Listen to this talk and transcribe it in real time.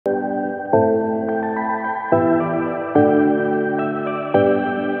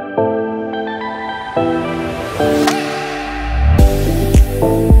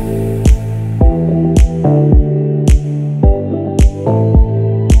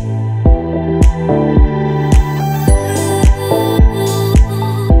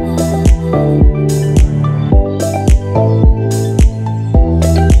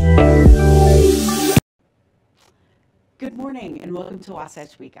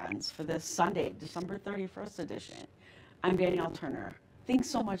Wasatch Weekends for this Sunday, December 31st edition. I'm Danielle Turner. Thanks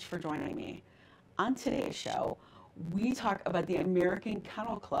so much for joining me. On today's show, we talk about the American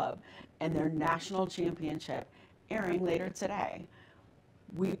Kennel Club and their national championship airing later today.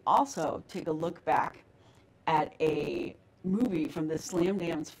 We also take a look back at a movie from the Slam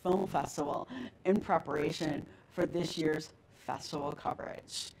Dance Film Festival in preparation for this year's festival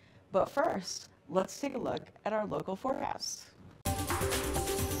coverage. But first, let's take a look at our local forecast.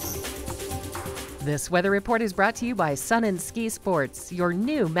 This weather report is brought to you by Sun and Ski Sports, your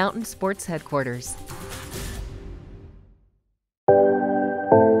new mountain sports headquarters.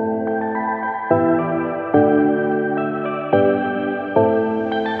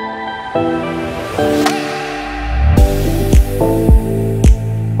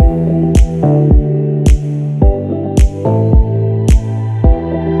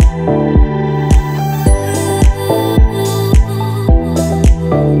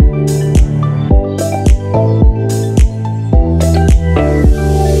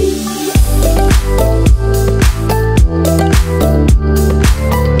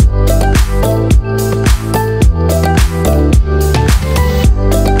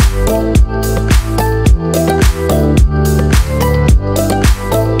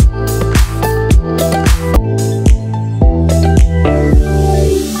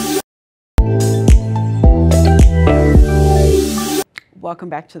 Welcome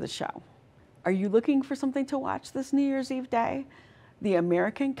back to the show. Are you looking for something to watch this New Year's Eve day? The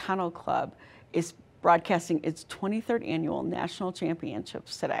American Kennel Club is broadcasting its 23rd annual national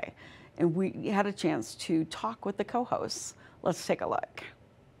championships today, and we had a chance to talk with the co-hosts. Let's take a look.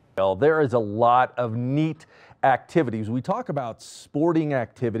 Well, there is a lot of neat activities. We talk about sporting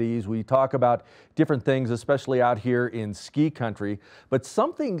activities, we talk about different things, especially out here in ski country, but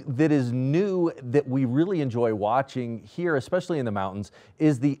something that is new that we really enjoy watching here, especially in the mountains,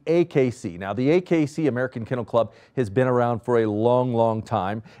 is the AKC. Now, the AKC, American Kennel Club, has been around for a long, long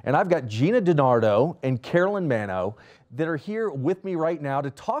time, and I've got Gina DiNardo and Carolyn Mano that are here with me right now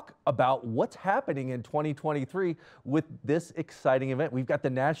to talk about what's happening in 2023 with this exciting event. We've got the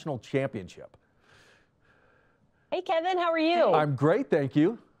National Championship. Hey, Kevin, how are you? I'm great, thank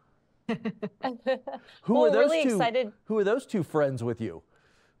you. Who are those two friends with you?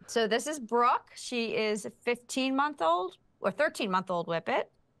 So this is Brooke. She is a 15-month-old or 13-month-old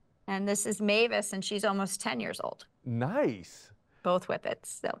whippet. And this is Mavis, and she's almost 10 years old. Nice. Both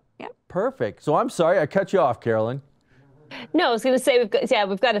whippets, so yeah. Perfect. So I'm sorry I cut you off, Carolyn. No, I was going to say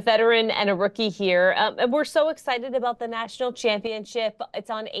we've got a veteran and a rookie here, and we're so excited about the national championship. It's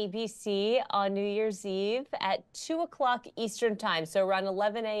on ABC on New Year's Eve at 2 o'clock Eastern time, so around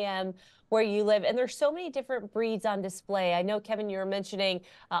 11 a.m. where you live. And there's so many different breeds on display. I know, Kevin, you were mentioning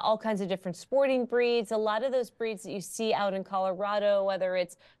all kinds of different sporting breeds. A lot of those breeds that you see out in Colorado, whether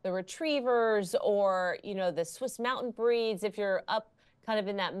it's the retrievers or the Swiss mountain breeds, if you're up kind of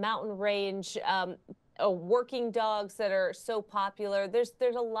in that mountain range. Working dogs that are so popular.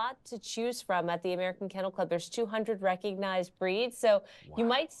 There's a lot to choose from at the American Kennel Club. There's 200 recognized breeds, so you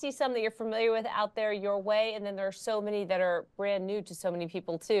might see some that you're familiar with out there your way, and then there are so many that are brand new to so many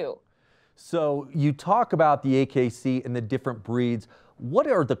people too. So you talk about the AKC and the different breeds. What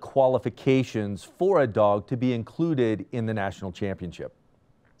are the qualifications for a dog to be included in the national championship?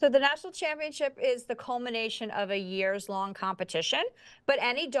 So the national championship is the culmination of a years-long competition, but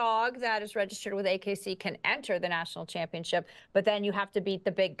any dog that is registered with AKC can enter the national championship, but then you have to beat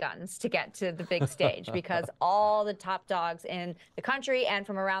the big guns to get to the big stage because all the top dogs in the country and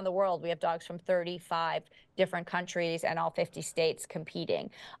from around the world, we have dogs from 35 different countries and all 50 states competing.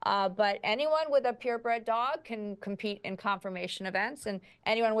 But anyone with a purebred dog can compete in conformation events, and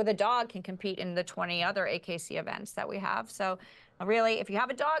anyone with a dog can compete in the 20 other AKC events that we have. So really, if you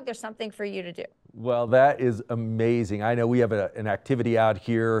have a dog, there's something for you to do. Well, that is amazing. I know we have an activity out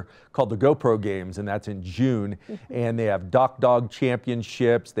here called the GoPro Games, and that's in June. And they have dog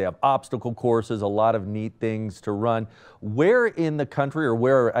championships, they have obstacle courses, a lot of neat things to run. Where in the country, or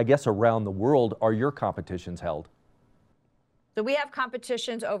where, I guess, around the world are your competitions held? So we have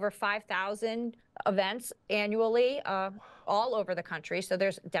competitions over 5,000 events annually, all over the country. So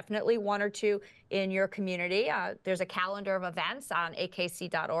there's definitely one or two in your community. There's a calendar of events on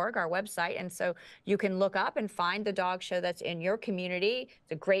akc.org, our website. And so you can look up and find the dog show that's in your community.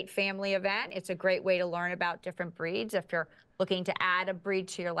 It's a great family event. It's a great way to learn about different breeds. If you're looking to add a breed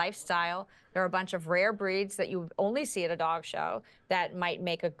to your lifestyle, there are a bunch of rare breeds that you only see at a dog show that might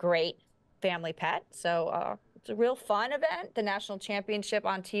make a great family pet. So it's a real fun event. The national championship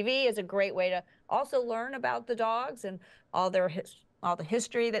on TV is a great way to also learn about the dogs and all the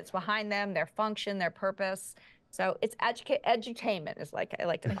history that's behind them, their function, their purpose. So it's edutainment is like I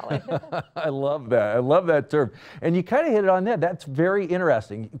like to call it. I love that. I love that term. And you kind of hit it on that. That's very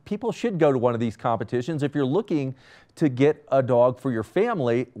interesting. People should go to one of these competitions. If you're looking to get a dog for your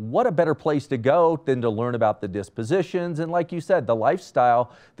family, what a better place to go than to learn about the dispositions and, like you said, the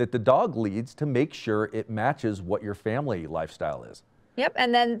lifestyle that the dog leads to make sure it matches what your family lifestyle is. Yep,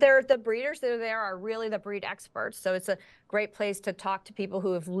 and then the breeders that are there are really the breed experts. So it's a great place to talk to people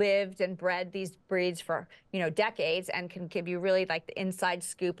who have lived and bred these breeds for, decades and can give you really like the inside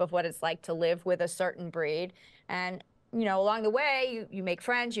scoop of what it's like to live with a certain breed. And, along the way, you make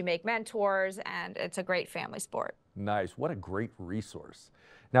friends, you make mentors, and it's a great family sport. Nice. What a great resource.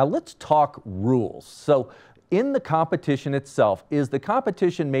 Now let's talk rules. So in the competition itself, is the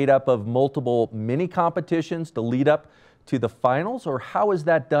competition made up of multiple mini competitions to lead up to the finals, or how is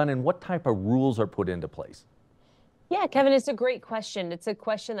that done and what type of rules are put into place? Yeah, Kevin, it's a great question. It's a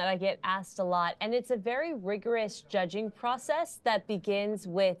question that I get asked a lot, and it's a very rigorous judging process that begins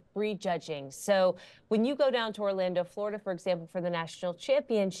with breed judging. So when you go down to Orlando, Florida, for example, for the national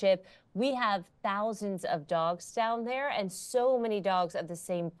championship, we have thousands of dogs down there and so many dogs of the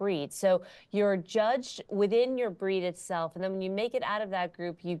same breed. So you're judged within your breed itself. And then when you make it out of that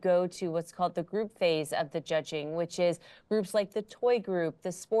group, you go to what's called the group phase of the judging, which is groups like the toy group,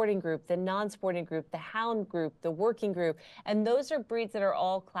 the sporting group, the non-sporting group, the hound group, the working group. And those are breeds that are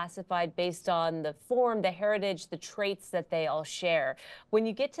all classified based on the form, the heritage, the traits that they all share. When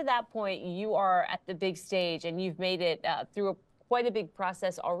you get to that point, you are at the big stage and you've made it through quite a big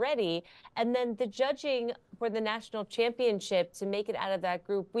process already. And then the judging for the national championship, to make it out of that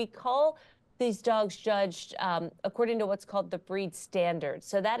group, we call these dogs judged according to what's called the breed standard.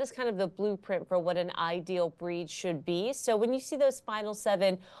 So that is kind of the blueprint for what an ideal breed should be. So when you see those final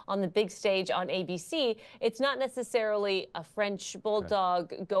 7 on the big stage on ABC, it's not necessarily a French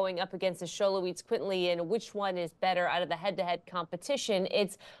bulldog going up against a Xoloitzes Quintilian, which one is better out of the head-to-head competition.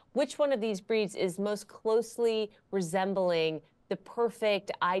 It's which one of these breeds is most closely resembling the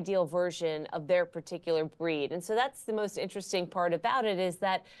perfect ideal version of their particular breed. And so that's the most interesting part about it, is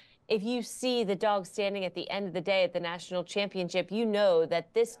that if you see the dog standing at the end of the day at the national championship, you know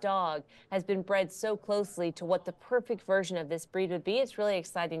that this dog has been bred so closely to what the perfect version of this breed would be. It's really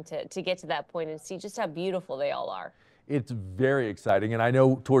exciting to get to that point and see just how beautiful they all are. It's very exciting, and I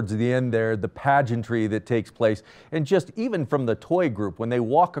know towards the end there, the pageantry that takes place, and just even from the toy group, when they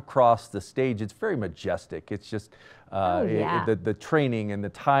walk across the stage, it's very majestic. It's just the training and the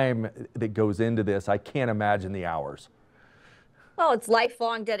time that goes into this, I can't imagine the hours. Well, it's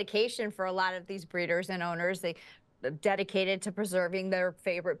lifelong dedication for a lot of these breeders and owners. They dedicated to preserving their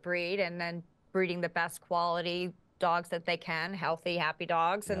favorite breed and then breeding the best quality dogs that they can, healthy, happy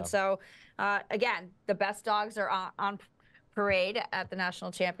dogs. And so, again, the best dogs are on parade at the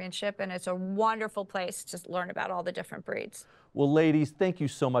national championship, and it's a wonderful place to learn about all the different breeds. Well, ladies, thank you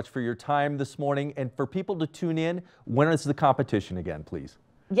so much for your time this morning. And for people to tune in, when is the competition again, please?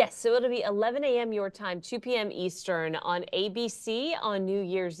 Yes, so it'll be 11 a.m. your time, 2 p.m. Eastern on ABC on New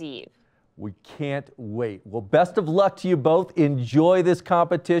Year's Eve. We can't wait. Well, best of luck to you both. Enjoy this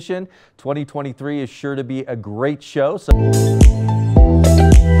competition. 2023 is sure to be a great show.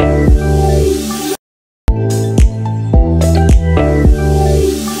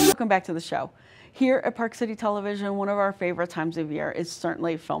 Welcome back to the show. Here at Park City Television, one of our favorite times of year is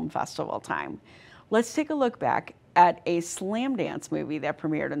certainly film festival time. Let's take a look back at a slam dance movie that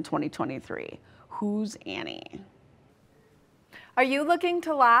premiered in 2023, Who's Annie? Are you looking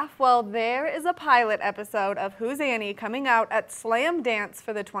to laugh? Well, there is a pilot episode of Who's Annie coming out at Slam Dance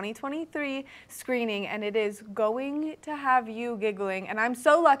for the 2023 screening, and it is going to have you giggling. And I'm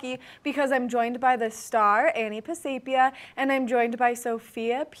so lucky because I'm joined by the star, Annie Pasapia, and I'm joined by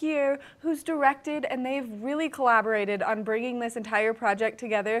Sophia Pierre, who's directed, and they've really collaborated on bringing this entire project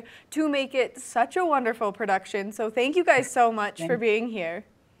together to make it such a wonderful production. So thank you guys so much for being here.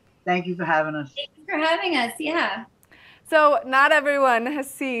 Thank you for having us. Thank you for having us, yeah. So not everyone has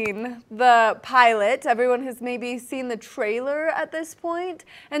seen the pilot. Everyone has maybe seen the trailer at this point.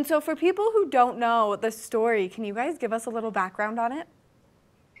 And so for people who don't know the story, can you guys give us a little background on it?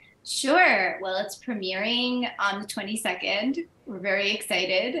 Sure. Well, it's premiering on the 22nd. We're very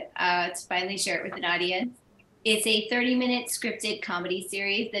excited to finally share it with an audience. It's a 30-minute scripted comedy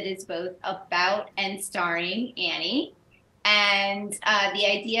series that is both about and starring Annie. And the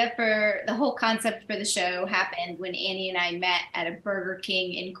idea for the whole concept for the show happened when Annie and I met at a Burger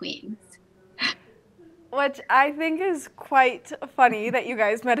King in Queens. Which I think is quite funny that you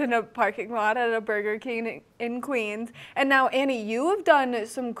guys met in a parking lot at a Burger King in Queens. And now, Annie, you have done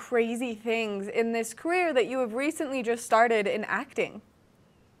some crazy things in this career that you have recently just started in acting.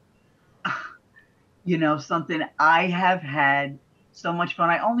 you know, something I have had so much fun.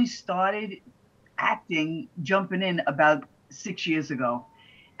 I only started acting, jumping in about 6 years ago.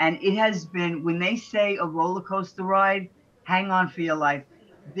 And it has been, when they say a roller coaster ride, hang on for your life.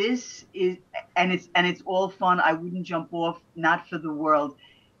 This is, and it's all fun. I wouldn't jump off, not for the world.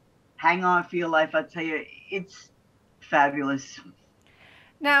 Hang on for your life. I tell you, it's fabulous.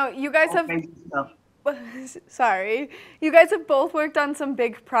 Now, you guys All have crazy stuff. sorry. You guys have both worked on some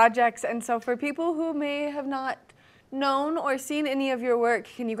big projects, and so for people who may have not known or seen any of your work,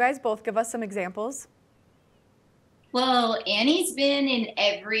 can you guys both give us some examples? Well, Annie's been in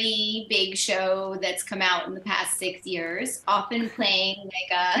every big show that's come out in the past 6 years, often playing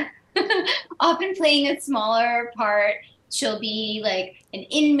like often playing a smaller part. She'll be like an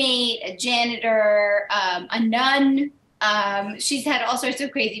inmate, a janitor, a nun. She's had all sorts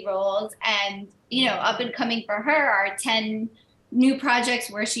of crazy roles, and you know, up and coming for her are 10 new projects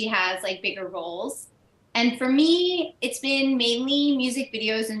where she has like bigger roles. And for me, it's been mainly music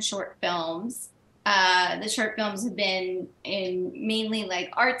videos and short films. The short films have been in mainly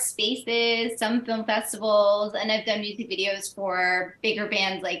like art spaces, some film festivals, and I've done music videos for bigger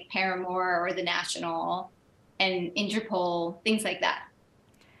bands like Paramore or The National and Interpol, things like that.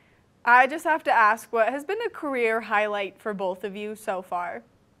 I just have to ask, what has been a career highlight for both of you so far?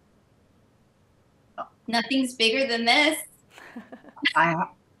 Nothing's bigger than this. I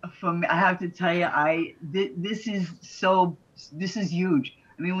For me, I have to tell you, this is huge.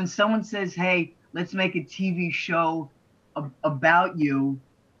 I mean, when someone says, "Hey, let's make a TV show about you,"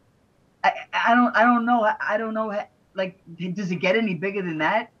 I don't know. I don't know. Like, does it get any bigger than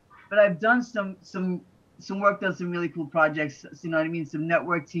that? But I've done some work on some really cool projects. You know what I mean? Some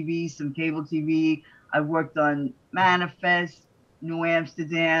network TV, some cable TV. I've worked on Manifest, New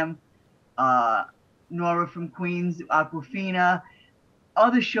Amsterdam, Nora from Queens, Aquafina,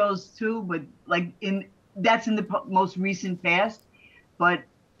 other shows too. But like that's in the most recent past. But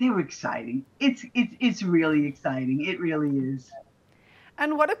they're exciting. It's really exciting. It really is.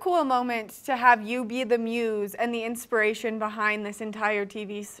 And what a cool moment to have you be the muse and the inspiration behind this entire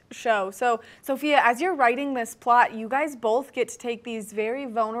TV show. So, Sophia, as you're writing this plot, you guys both get to take these very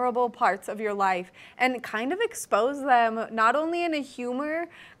vulnerable parts of your life and kind of expose them, not only in a humor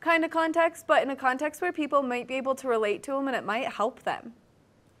kind of context, but in a context where people might be able to relate to them and it might help them.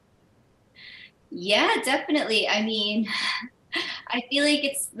 Yeah, definitely. I mean, I feel like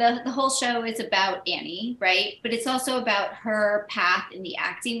it's the whole show is about Annie, right? But it's also about her path in the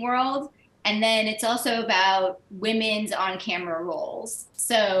acting world. And then it's also about women's on-camera roles.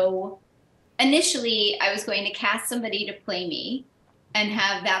 So initially, I was going to cast somebody to play me and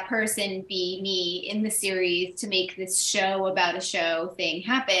have that person be me in the series to make this show about a show thing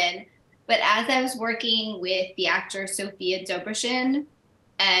happen. But as I was working with the actor Sophia Dobroshin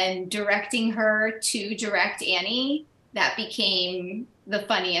and directing her to direct Annie, that became the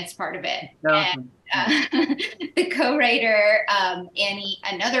funniest part of it. And the co-writer, Annie,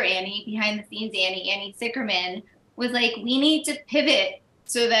 another Annie, behind the scenes Annie Sickerman, was like, we need to pivot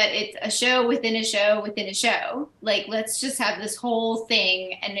so that it's a show within a show within a show. Like, let's just have this whole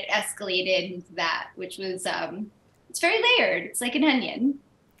thing. And it escalated into that, which was, it's very layered. It's like an onion.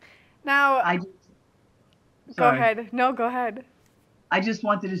 Now, go ahead. No, go ahead. I just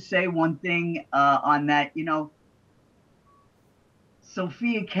wanted to say one thing on that. You know,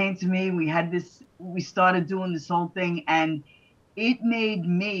 Sophia came to me. We started doing this whole thing, and it made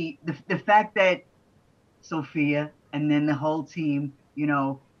me, the fact that Sophia and then the whole team, you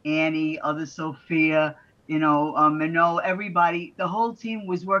know, Annie, other Sophia, you know, Minot, everybody, the whole team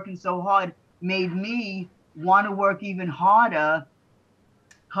was working so hard, made me want to work even harder,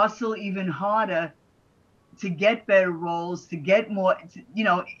 hustle even harder to get better roles, to get more, you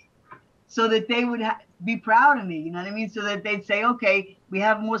know, so that they would be proud of me, you know what I mean? So that they'd say, okay, we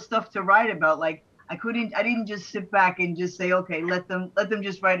have more stuff to write about. Like, I didn't just sit back and just say, okay, let them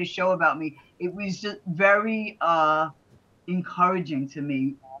just write a show about me. It was just very encouraging to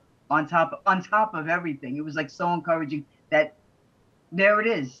me on top of everything. It was like so encouraging that there it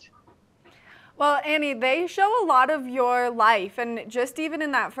is. Well, Annie, they show a lot of your life, and just even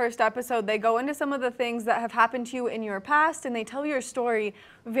in that first episode, they go into some of the things that have happened to you in your past, and they tell your story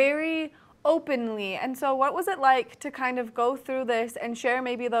very openly. And so what was it like to kind of go through this and share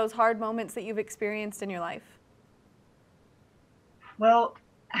maybe those hard moments that you've experienced in your life? Well,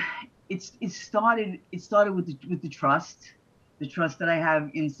 it started with the trust that I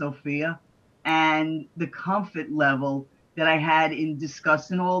have in Sophia, and the comfort level that I had in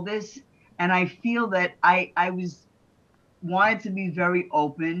discussing all this. And I feel that I wanted to be very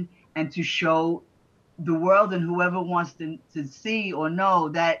open and to show the world and whoever wants to see or know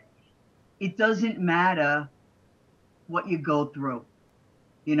that it doesn't matter what you go through.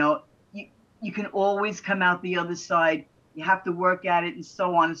 You know, you can always come out the other side. You have to work at it and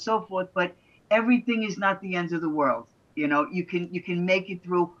so on and so forth, but everything is not the end of the world. You know, you can make it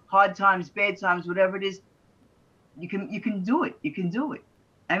through hard times, bad times, whatever it is. You can do it. You can do it.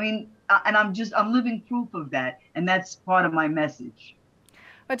 I mean, and I'm living proof of that, and that's part of my message.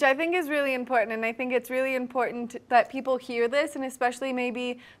 Which I think is really important, and I think it's really important that people hear this, and especially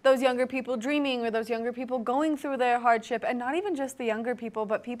maybe those younger people dreaming or those younger people going through their hardship, and not even just the younger people,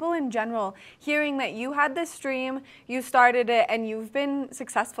 but people in general, hearing that you had this dream, you started it, and you've been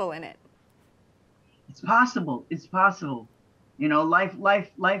successful in it. It's possible. It's possible. You know, life,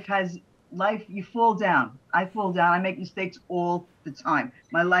 you fall down. I fall down. I make mistakes all the time.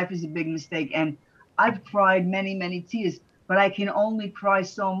 My life is a big mistake, and I've cried many, many tears. But I can only cry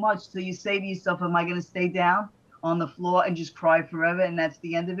so much till you say to yourself, am I going to stay down on the floor and just cry forever and that's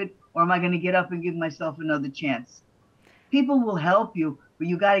the end of it? Or am I going to get up and give myself another chance? People will help you, but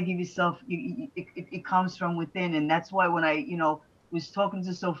you got to give yourself, it comes from within. And that's why when I, was talking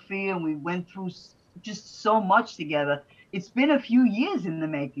to Sophia and we went through just so much together, it's been a few years in the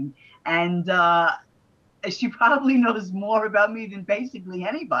making. And she probably knows more about me than basically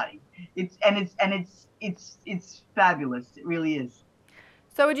anybody. It's fabulous. It really is.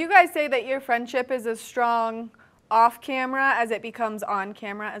 So would you guys say that your friendship is as strong off camera as it becomes on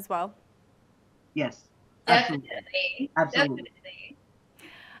camera as well? Yes. Definitely. Absolutely. Definitely.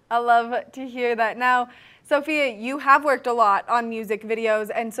 I love to hear that. Now, Sophia, you have worked a lot on music videos,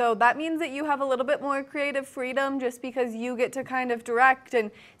 and so that means that you have a little bit more creative freedom just because you get to kind of direct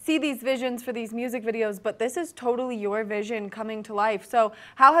and see these visions for these music videos, but this is totally your vision coming to life. So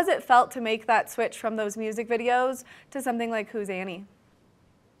how has it felt to make that switch from those music videos to something like Who's Annie?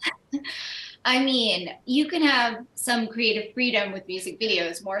 I mean, you can have some creative freedom with music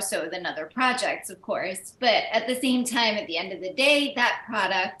videos more so than other projects, of course. But at the same time, at the end of the day, that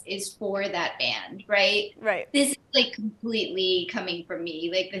product is for that band, right? Right. This is like completely coming from me.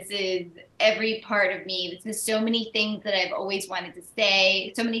 Like this is every part of me. This is so many things that I've always wanted to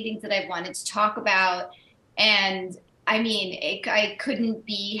say, so many things that I've wanted to talk about. And I mean, I couldn't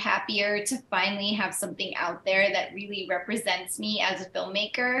be happier to finally have something out there that really represents me as a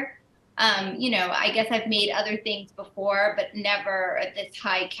filmmaker. I guess I've made other things before, but never at this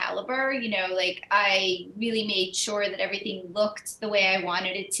high caliber. Like I really made sure that everything looked the way I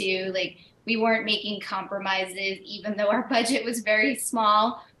wanted it to. Like we weren't making compromises, even though our budget was very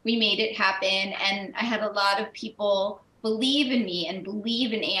small. We made it happen. And I had a lot of people believe in me and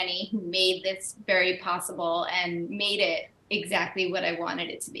believe in Annie, who made this very possible and made it exactly what I wanted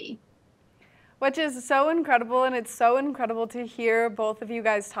it to be. Which is so incredible, and it's so incredible to hear both of you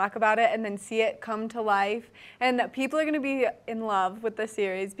guys talk about it and then see it come to life. And people are going to be in love with the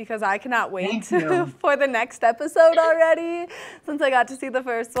series because I cannot wait for the next episode already, since I got to see the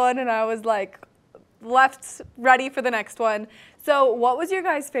first one and I was like left ready for the next one. So what was your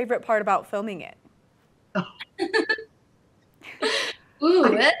guys' favorite part about filming it?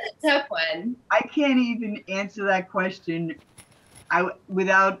 Ooh, that's a tough one. I can't even answer that question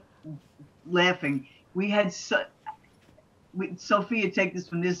without laughing. We had Sophia, take this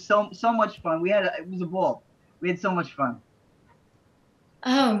from this, so much fun. It was a ball. We had so much fun.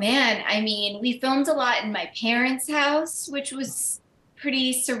 Oh man, I mean, we filmed a lot in my parents' house, which was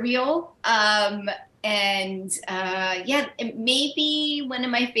pretty surreal. Yeah, maybe one of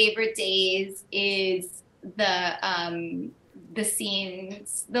my favorite days is the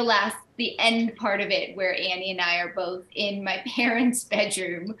scenes, the end part of it where Annie and I are both in my parents'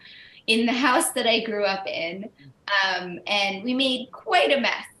 bedroom in the house that I grew up in. And we made quite a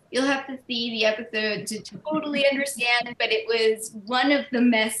mess. You'll have to see the episode to totally understand, but it was one of the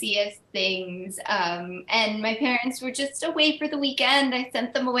messiest things. And my parents were just away for the weekend. I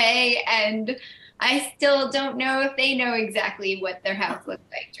sent them away, and I still don't know if they know exactly what their house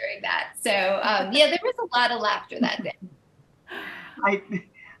looked like during that. So yeah, there was a lot of laughter that day.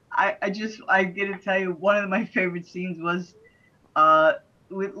 I get to tell you, one of my favorite scenes was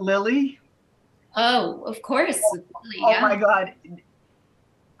with Lily. Oh, of course. With Lily, oh yeah. My God.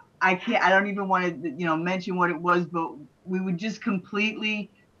 I don't even want to, mention what it was, but we would just it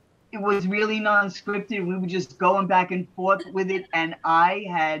was really non-scripted. We were just going back and forth with it. And I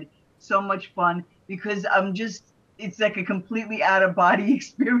had so much fun because it's like a completely out of body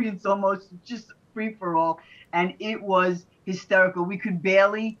experience, almost just free for all. And it was hysterical. We could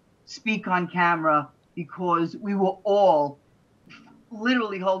barely speak on camera because we were all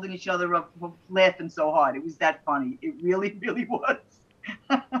literally holding each other up, laughing so hard. It was that funny. It really, really was.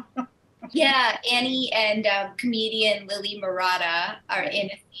 Yeah, Annie and comedian Lily Murata are in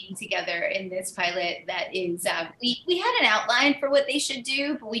a scene together in this pilot that is, we had an outline for what they should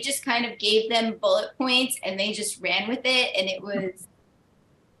do, but we just kind of gave them bullet points and they just ran with it. And it was,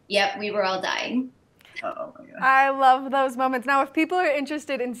 yep, we were all dying. Oh my God. I love those moments. Now, if people are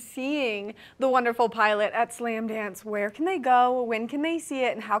interested in seeing the wonderful pilot at Slam Dance, where can they go? When can they see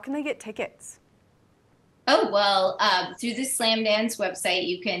it? And how can they get tickets? Oh, well, through the Slam Dance website,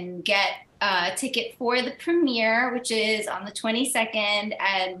 you can get a ticket for the premiere, which is on the 22nd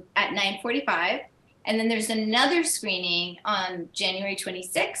at 9:45. And then there's another screening on January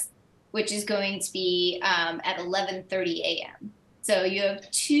 26th, which is going to be at 11:30 a.m. So you have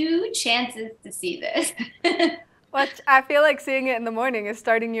 2 chances to see this. Which I feel like seeing it in the morning is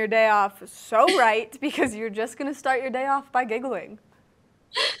starting your day off so right, because you're just going to start your day off by giggling.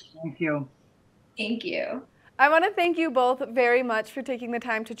 Thank you. Thank you. I want to thank you both very much for taking the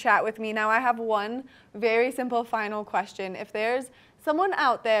time to chat with me. Now, I have one very simple final question. If there's someone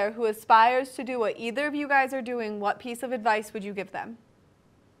out there who aspires to do what either of you guys are doing, what piece of advice would you give them?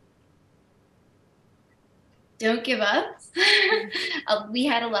 Don't give up. We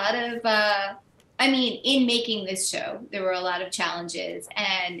had a lot of, in making this show, there were a lot of challenges,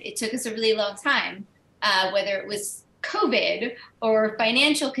 and it took us a really long time, whether it was COVID or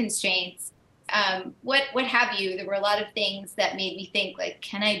financial constraints, what have you. There were a lot of things that made me think, like,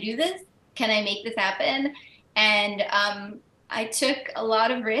 can I do this? Can I make this happen? And I took a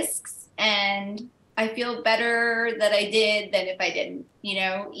lot of risks, and I feel better that I did than if I didn't,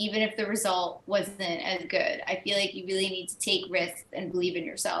 even if the result wasn't as good. I feel like you really need to take risks and believe in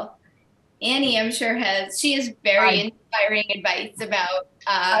yourself. Annie, I'm sure she has very inspiring advice about.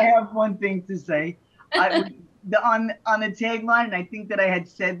 I have one thing to say. On the tagline, and I think that I had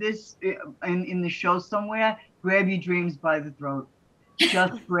said this in the show somewhere, grab your dreams by the throat.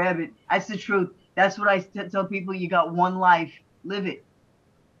 Just grab it. That's the truth. That's what I tell people. You got one life, live it.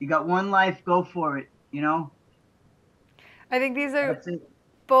 You got one life, go for it, I think these are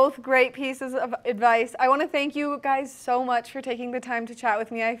both great pieces of advice. I want to thank you guys so much for taking the time to chat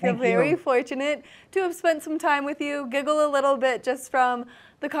with me. I feel very fortunate to have spent some time with you, giggle a little bit just from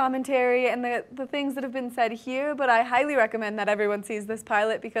the commentary and the things that have been said here, but I highly recommend that everyone sees this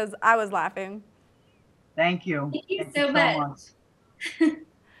pilot because I was laughing. Thank you. Thank you so much.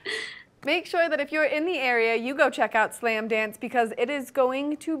 Make sure that if you're in the area, you go check out Slam Dance because it is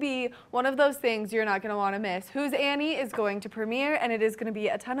going to be one of those things you're not going to want to miss. Who's Annie is going to premiere, and it is going to be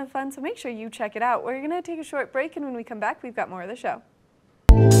a ton of fun, so make sure you check it out. We're going to take a short break, and when we come back, we've got more of the show.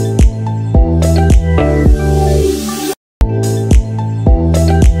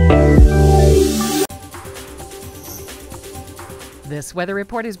 This weather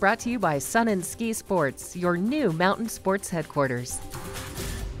report is brought to you by Sun and Ski Sports, your new mountain sports headquarters.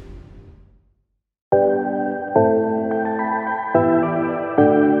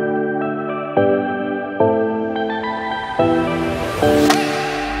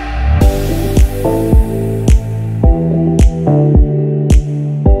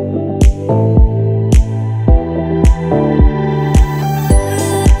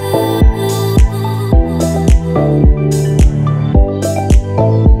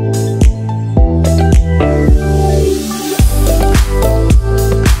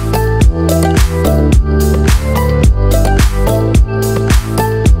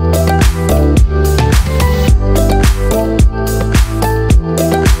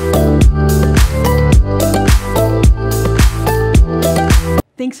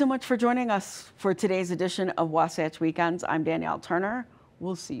 Thanks so much for joining us for today's edition of Wasatch Weekends. I'm Danielle Turner.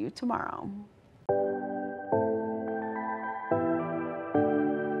 We'll see you tomorrow.